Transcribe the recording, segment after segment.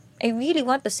I really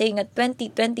want to say nga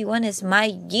 2021 is my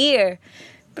year.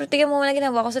 Pero tingnan mo na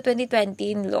ginawa ko sa 2020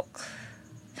 and look.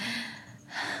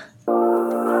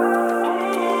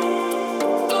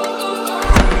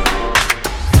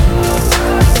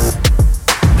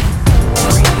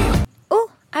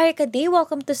 Arcade,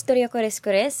 welcome to Storya Kores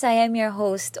Kores. I am your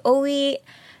host, Owie.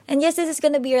 And yes, this is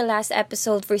gonna be your last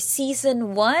episode for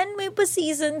Season 1. May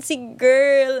pa-season si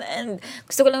girl. And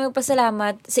gusto ko lang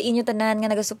magpasalamat sa inyo tanan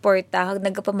nga nagasuporta hag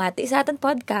nagkapamati sa ating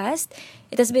podcast.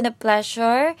 It has been a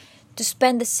pleasure to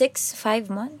spend the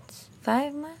 5 months?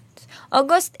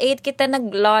 August 8, kita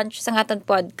nag-launch sa ating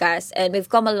podcast and we've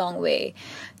come a long way.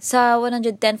 Sa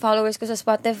 110 followers ko sa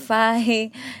Spotify,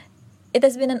 it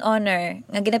has been an honor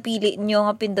nga ginapili nyo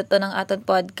nga pinduto ng aton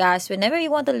podcast whenever you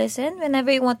want to listen,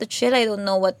 whenever you want to chill. I don't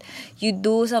know what you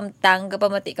do samtang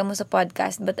kapamati ka mo sa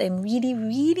podcast, but I'm really,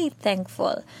 really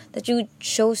thankful that you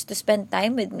chose to spend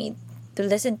time with me to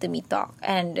listen to me talk.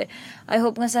 And I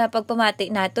hope nga sa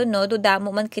pagpamati nato, no,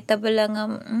 dudamo man kita bala nga,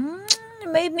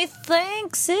 made me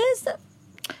think, sis.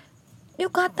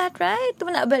 You got that right.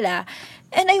 Tuma na bala.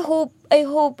 And I hope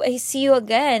I see you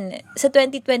again sa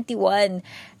 2021.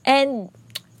 And,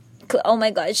 oh my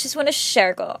God, just wanna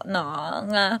share ko, no,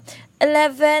 nga,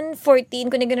 11:14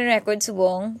 ko na gina-record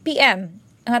subong PM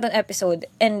ang atong episode.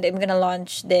 And I'm gonna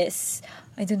launch this,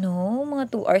 I don't know, mga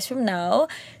 2 hours from now.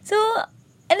 So,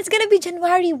 and it's gonna be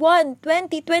January 1,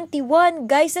 2021.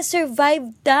 Guys, na-survive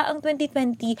da ang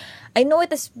 2020. I know it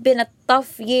has been a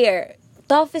tough year.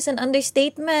 Tough is an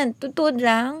understatement. Tutod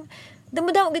lang.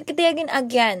 Damo-damo, kitayagin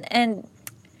agyan. And,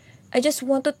 I just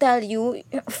want to tell you,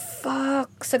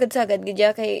 sagad-sagad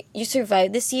gidya kay you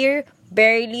survived this year,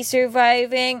 barely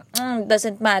surviving,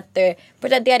 doesn't matter.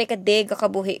 Pero diyari ka dig,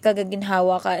 kakabuhi,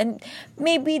 kagaginhawa ka. And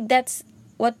maybe that's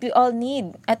what we all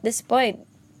need at this point.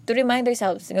 To remind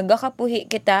ourselves,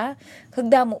 gagakapuhi kita,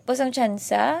 kagdamo pa sang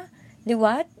tsansa,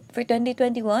 liwat, for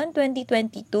 2021,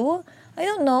 2022, I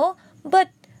don't know, but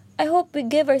I hope we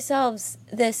give ourselves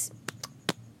this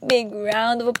big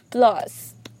round of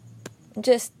applause.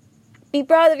 Just be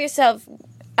proud of yourself.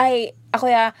 Ako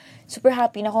super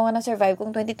happy na ako nga na-survive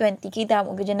kung 2020. Kita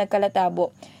mo, ganyan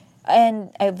nagkalatabo.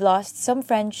 And I've lost some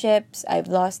friendships.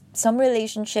 I've lost some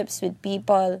relationships with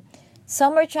people.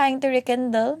 Some are trying to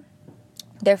rekindle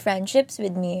their friendships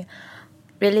with me.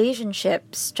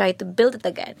 Relationships, try to build it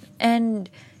again.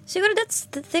 And siguro that's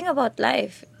the thing about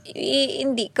life.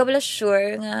 Hindi ka bala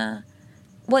sure nga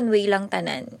one way lang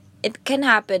tanan. It can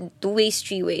happen 2 ways,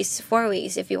 3 ways, 4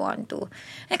 ways if you want to.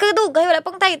 Ay, kagdugay, wala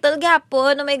pang title,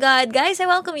 gapon. Oh my God, guys, I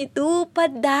welcome you to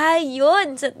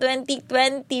Padayon sa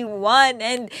 2021.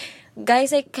 And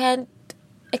guys, I can't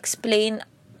explain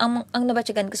ang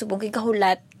nabatyagan ko subong kay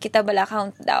kahulat kita bala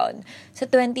countdown sa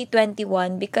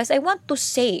 2021 because I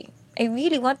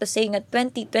really want to say nga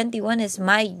 2021 is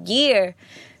my year.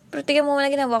 Pero tingnan mo na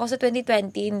ginawa ko sa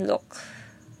 2020 and look.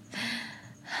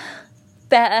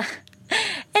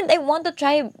 And I want to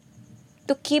try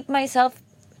to keep myself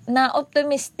na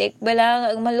optimistic,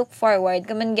 bala ma-look forward,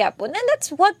 kaman gyapon. And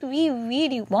that's what we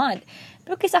really want.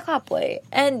 Pero kisa kapoy.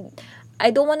 And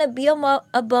I don't want to be a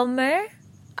bummer.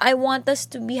 I want us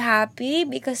to be happy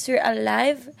because we're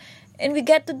alive and we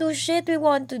get to do shit we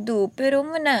want to do. Pero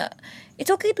muna, it's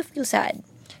okay to feel sad.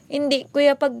 Hindi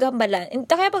kaya paggambalan.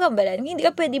 Hindi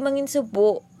ka pwede mangin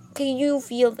subo. Kaya you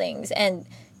feel things and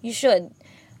you should.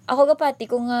 Ako kapati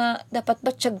ko nga dapat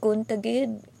batyagon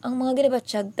tagid ang mga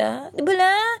ginabatsyag ta. Di ba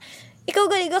la?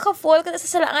 Ikaw galiga ka fall ka sa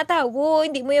sala nga tawo.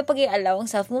 Hindi mo yung pag-ialaw ang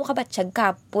self mo makabatsyag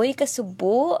kapoy,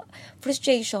 kasubo,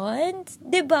 frustrations.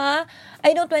 Di ba?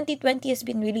 I know 2020 has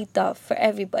been really tough for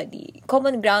everybody.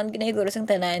 Common ground ginaguro sang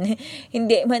tanan.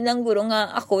 Hindi man lang guro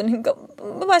nga ako,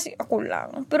 mabasi ako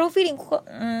lang. Pero feeling ko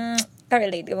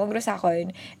ka-relate ka maguro sa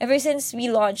akin. Ever since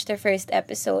we launched our first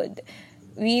episode,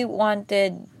 we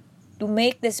wanted to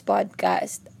make this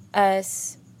podcast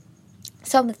as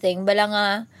something bala nga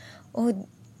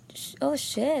oh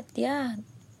shit, yeah,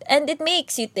 and it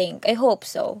makes you think. I hope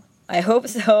so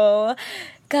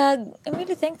kag I'm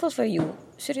really thankful for you,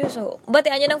 seryoso.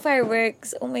 Batian nyo ng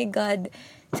fireworks, oh my God,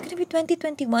 it's gonna be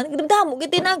 2021. Damo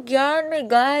gitinagyan, oh my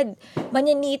God,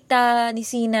 Manyanita ni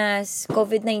Sinas,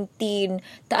 COVID-19,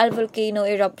 Taal volcano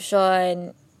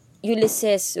eruption,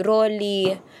 Ulysses,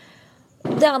 Rolly,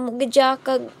 damo gidya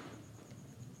kag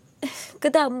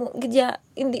kadamo gidya.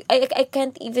 Hindi, I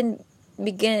can't even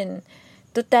begin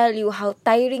to tell you how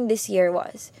tiring this year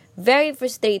was. Very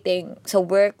frustrating sa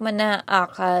work man na,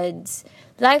 akads,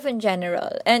 life in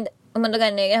general. And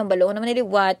umanagan na balo naman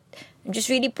niliwat. I'm just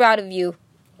really proud of you.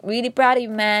 Really proud of you,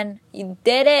 man. You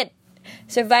did it.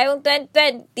 Surviving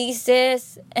 2020,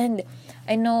 sis. And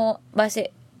I know base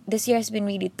this year has been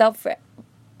really tough for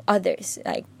others,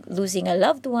 like losing a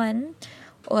loved one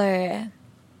or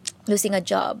losing a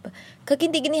job. Kag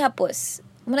hindi ginihapos,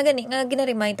 muna gani nga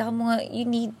gina-remind ka mo nga you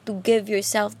need to give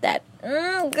yourself that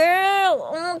girl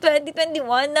 2021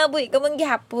 na boy kamang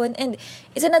gihapon, and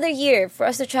it's another year for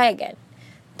us to try again,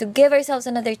 to give ourselves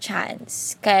another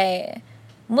chance, kay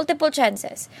multiple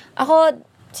chances. Ako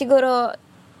siguro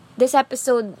this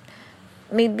episode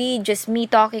maybe just me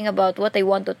talking about what I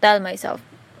want to tell myself,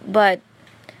 but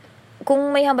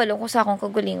kung may hambalong ko sa akong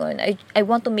kagalingon, I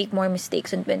want to make more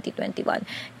mistakes in 2021.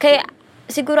 Kaya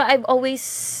siguro I've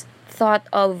always thought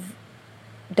of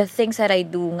the things that I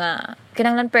do nga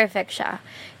kinanglan perfect siya,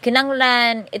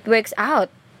 kinanglan it works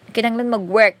out, kinanglan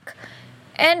mag-work,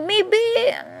 and maybe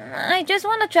I just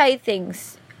wanna try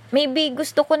things. Maybe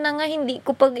gusto ko na nga hindi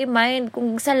ko pag-imind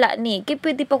kung sala ni kaya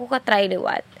pwede pa ko ka-try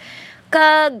liwat.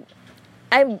 Kag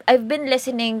I've been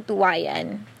listening to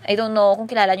Wayan. I don't know kung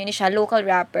kilala nyo ni siya, local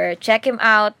rapper. Check him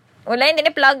out. Wala, hindi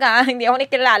ni-plug hindi ako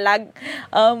nikilalag.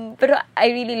 Pero I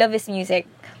really love his music.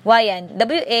 Wayan.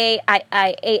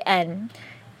 W-A-I-I-A-N.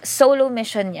 Solo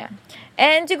mission niya.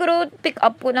 And siguro pick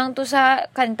up ko lang to sa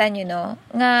kanta niyo, no?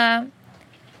 Nga,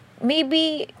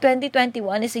 maybe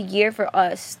 2021 is a year for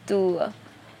us to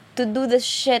do the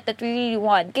shit that we really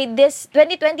want. Kay this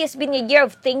 2020 has been a year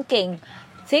of thinking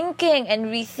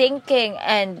and rethinking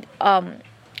and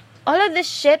all of this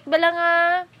shit bala nga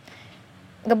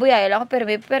gabuyaya lang ako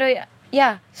pero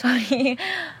yeah, sorry.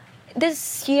 This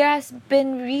year has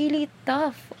been really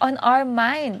tough on our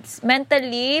minds.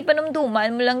 Mentally,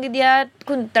 panumduman mo lang gidya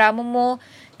kontra mo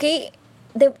kay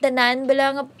tanan bala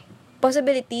nga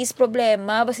possibilities,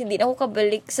 problema, bas hindi na ako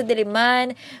kabalik sa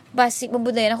diliman, basi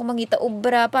mabudayan ako mangita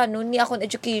obra, paano ni akong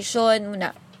education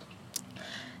muna.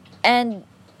 And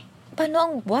paano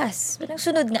ang buwas? Paano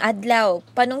sunod nga adlaw?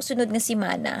 Paano sunod nga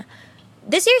simana?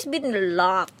 This year's been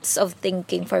lots of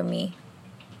thinking for me.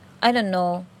 I don't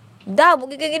know.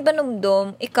 Gigagin ba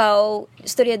numdum? Ikaw,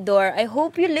 historiador, I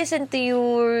hope you listen to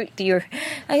your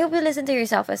I hope you listen to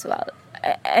yourself as well.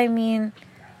 I mean,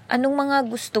 anong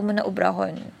mga gusto mo na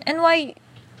obrahon? And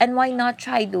why not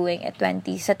try doing it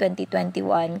sa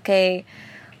 2021? Kay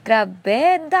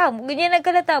grabe, ganyan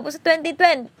nagkalatapos sa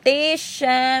 2020.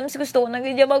 Shams, gusto ko na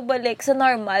ganyan magbalik sa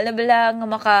normal na bilang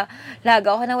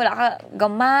makalagaw ka na wala ka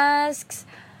gamasks.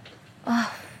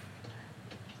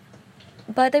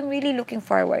 But I'm really looking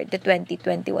forward to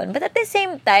 2021. But at the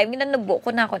same time, ginanabuo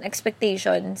ko na akong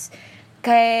expectations.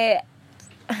 Kay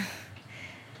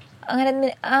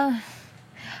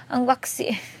ang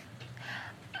waksi.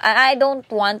 I don't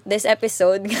want this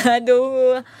episode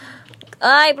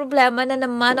ay, problema na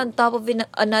naman on top of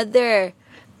another.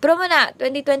 Pero muna,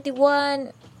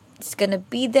 2021, it's gonna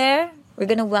be there. We're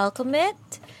gonna welcome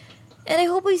it. And I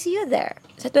hope I see you there.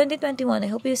 Sa 2021, I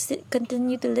hope you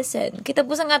continue to listen. Kita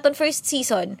po sa nga ton first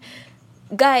season.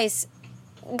 Guys,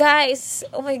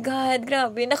 oh my God,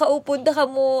 grabe. Nakaupod na ka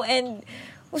mo and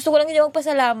gusto ko lang hindi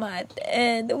magpasalamat.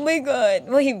 And, oh my God,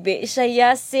 mahibi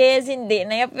siya, sis. Hindi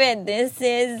na pwede,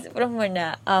 sis. Pero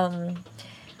muna,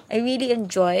 I really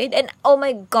enjoyed. And, oh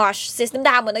my gosh, sis,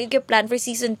 nandahan mo, nag-plan for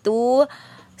season 2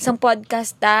 sang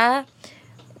podcast,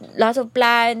 lots of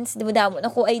plans, nandahan mo na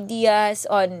ko ideas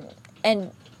on,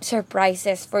 and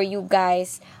surprises for you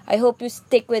guys. I hope you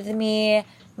stick with me.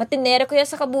 Matinera ko yan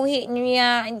sa kabuhi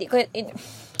niya.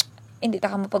 Hindi ta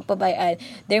ka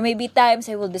mapagpabayaan. There may be times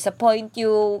I will disappoint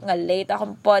you, nga late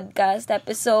akong podcast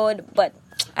episode, but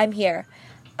I'm here.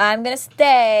 I'm gonna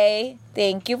stay.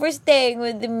 Thank you for staying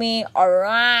with me.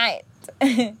 Alright.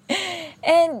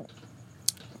 And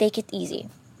take it easy.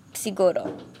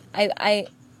 Siguro. I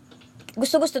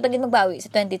gusto tagin magbawi sa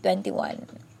 2021.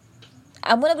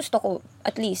 Amo na gusto ko,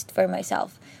 at least for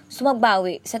myself. Gusto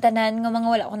magbawi sa tanan nga mga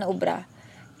wala ko na ubra.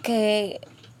 Kay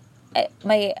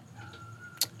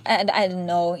I don't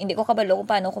know, hindi ko kabalo kung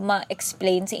paano ko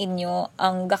ma-explain sa inyo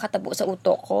ang gakatabo sa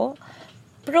utok ko.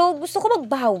 Pero gusto ko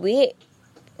magbawi.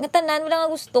 Ngatanan, wala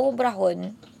nga gusto,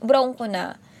 ubrahon ko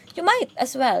na. You might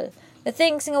as well. The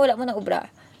things nga wala mo na ubra.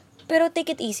 Pero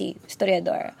take it easy,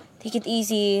 historiador. Take it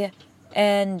easy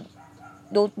and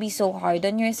don't be so hard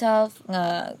on yourself.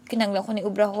 Nga, kinanglan ko ni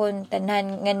ubrahon,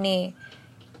 tanan nga ni.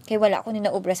 Kay wala ko ni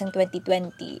na ubra sang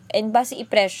 2020. And base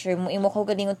i-pressure mo, imo ko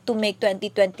galingon to make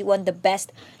 2021 the best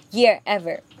year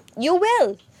ever. You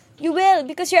will,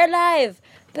 because you're alive.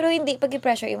 Pero hindi pag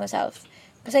i-pressure yourself.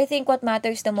 Because I think what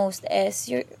matters the most is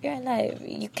you're alive.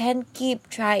 You can keep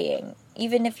trying.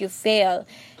 Even if you fail.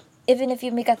 Even if you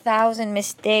make 1,000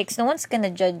 mistakes. No one's gonna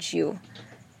judge you.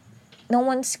 No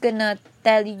one's gonna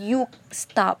tell you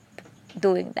stop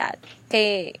doing that.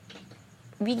 Okay?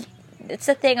 It's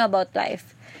the thing about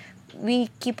life. We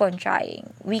keep on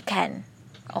trying. We can.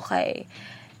 Okay?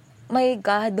 my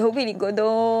God, pili ko do.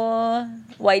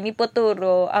 Why ni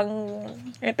Poturo ang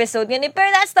episode nga ni. Pero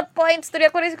that's the point.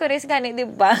 Storya kuris-kuris gani, di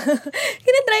ba?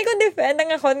 Kinatry ko defend ang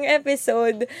akong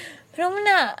episode. Pero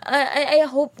muna, I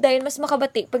hope dahil mas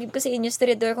makabati pag ko sa inyo,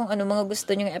 storyador, kung ano mga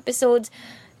gusto nyo episodes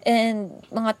and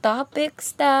mga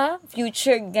topics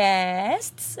future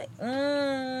guests.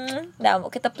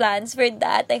 Damo kita plans for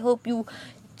that. I hope you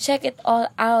check it all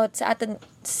out sa ating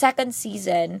second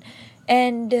season.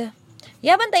 And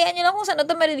bantayan nyo lang kung saan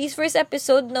ito ma-release first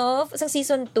episode, no? Sa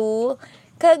season 2.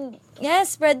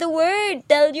 Spread the word.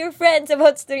 Tell your friends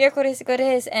about Storya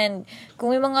Kuris-Kuris. And kung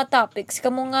may mga topics,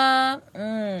 kamo nga,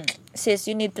 sis,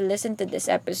 you need to listen to this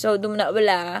episode.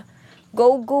 Wala.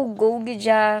 Go,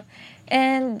 Gidya.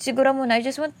 And siguro muna, I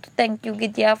just want to thank you,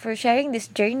 Gidya, for sharing this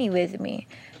journey with me.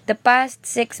 The past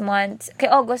 6 months, kay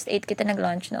August 8 kita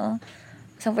nag-launch, no?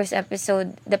 Sa first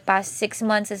episode, the past 6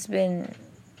 months has been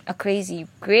a crazy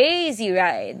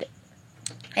ride.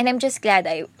 And I'm just glad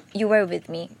you were with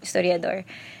me, Historiador.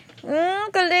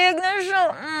 Kalig na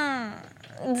siya.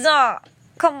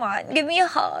 Come on, give me a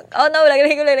hug. Oh no,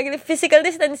 lagi physical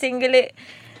distancing, gali.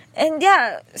 And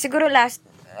siguro last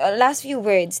few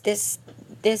words, this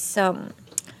 2020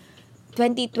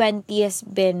 has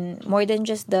been more than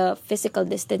just the physical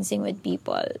distancing with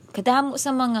people. Kadamo sa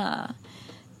mga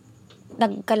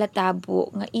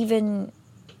nagkalatabo nga even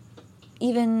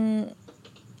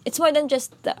it's more than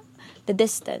just the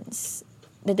distance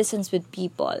with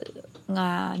people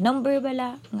nga number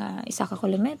bala nga 1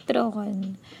 kilometro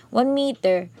kan 1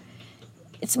 meter.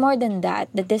 It's more than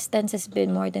that. The distance has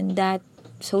been more than that,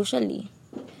 socially,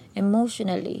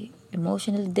 emotionally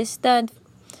distant,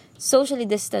 socially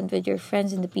distant with your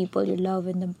friends and the people you love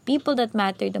and the people that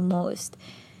matter the most.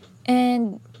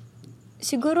 And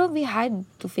siguro we had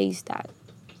to face that,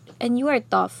 and you are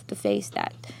tough to face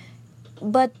that.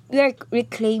 But we are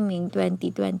reclaiming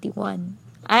 2021.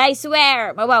 I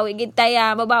swear, mabawi gid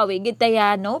taya.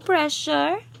 No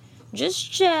pressure. Just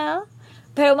chill.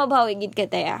 Pero mabawi gid ka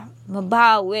taya.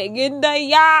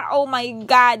 Oh my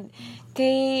God.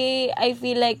 Kay I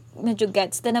feel like medyo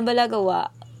gets na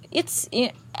balagawa. It's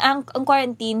ang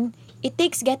quarantine, it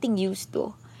takes getting used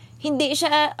to. Hindi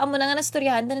siya amo na nga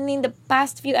nastoryahan in the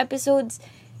past few episodes.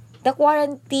 The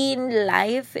quarantine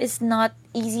life is not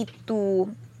easy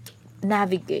to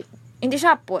navigate. Hindi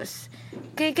siya pos.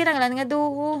 Kaya kinanglan nga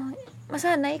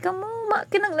masanay ka mo.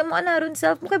 Kinanglan mo anaron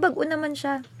self mo. Kaya bago naman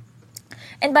siya.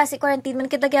 And basic quarantine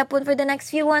man kita gyapon for the next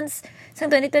few months sa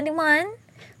 2021.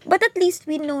 But at least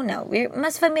we know now. We're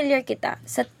mas familiar kita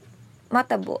sa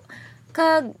matabo.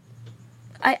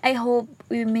 I hope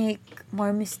we make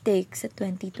more mistakes sa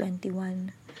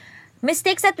 2021.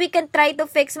 Mistakes that we can try to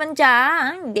fix man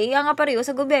dyan. Hindi nga pareho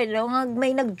sa gobyerno nga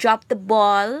may nag-drop the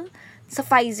ball sa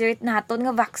Pfizer naton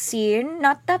nga vaccine.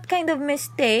 Not that kind of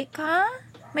mistake, ha?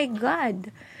 My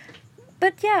God.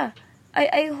 But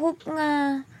I hope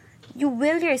nga you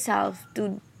will yourself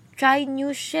to try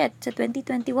new shit sa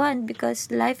 2021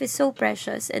 because life is so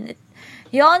precious and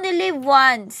you only live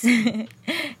once.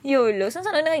 YOLO. Saan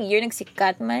na year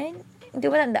nagsikat, man? Hindi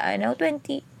ba tandaan, no?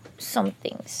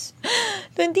 20-somethings.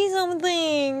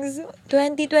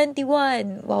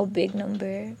 2021. Wow, big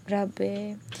number.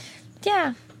 Grabe.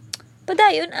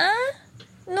 Padayon,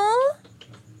 No?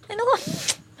 Ano ko?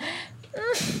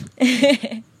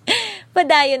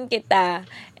 Padayon kita.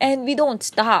 And we don't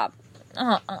stop.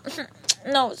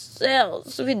 No,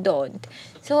 sales. We don't.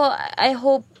 So, I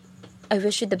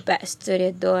wish you the best,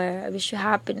 Toreador. I wish you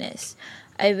happiness.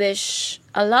 I wish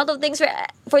a lot of things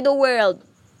for the world.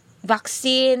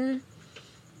 Vaccine.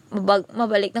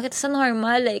 Mabalik na kita sa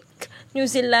normal. Like, New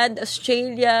Zealand,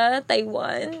 Australia,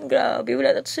 Taiwan. Grabe,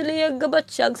 wala na sila yung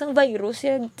gabatsyag sang virus.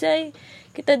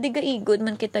 Kita di gaigod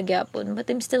man kita gyapon.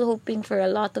 But I'm still hoping for a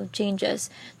lot of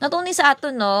changes. Not only sa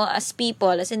aton, no, as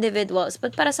people, as individuals,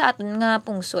 but para sa aton nga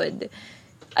pungsod.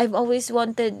 I've always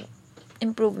wanted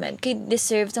improvement. Kay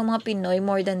deserve sa mga Pinoy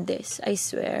more than this. I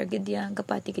swear. Gidya,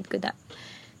 kapatikid ko da.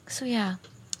 So,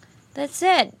 that's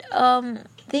it.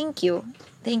 Thank you.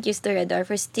 Thank you, Storador,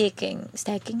 for sticking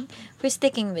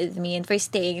with me and for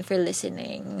staying, for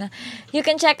listening. You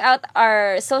can check out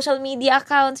our social media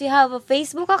accounts. We have a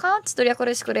Facebook account, Storya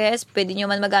Kuris-Kuris. Pwede nyo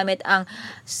man magamit ang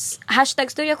hashtag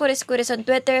Storya Kuris-Kuris on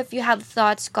Twitter if you have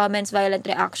thoughts, comments, violent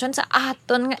reactions sa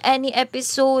aton any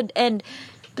episode. And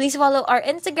please follow our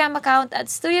Instagram account at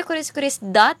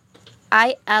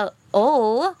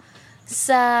storyakuriskuris.ilo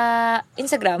sa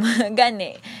Instagram.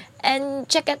 Gani. And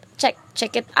check it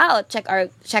out. Check out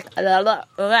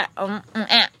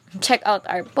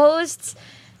our posts.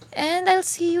 And I'll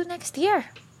see you next year.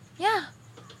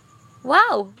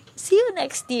 Wow. See you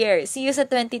next year. See you sa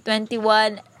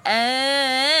 2021.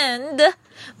 And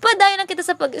Padayon lang kita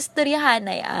sa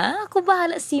pag-istoryahanay, ah. Ako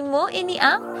bahala si mo, ini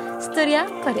ang Istorya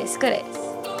Kores-Kores.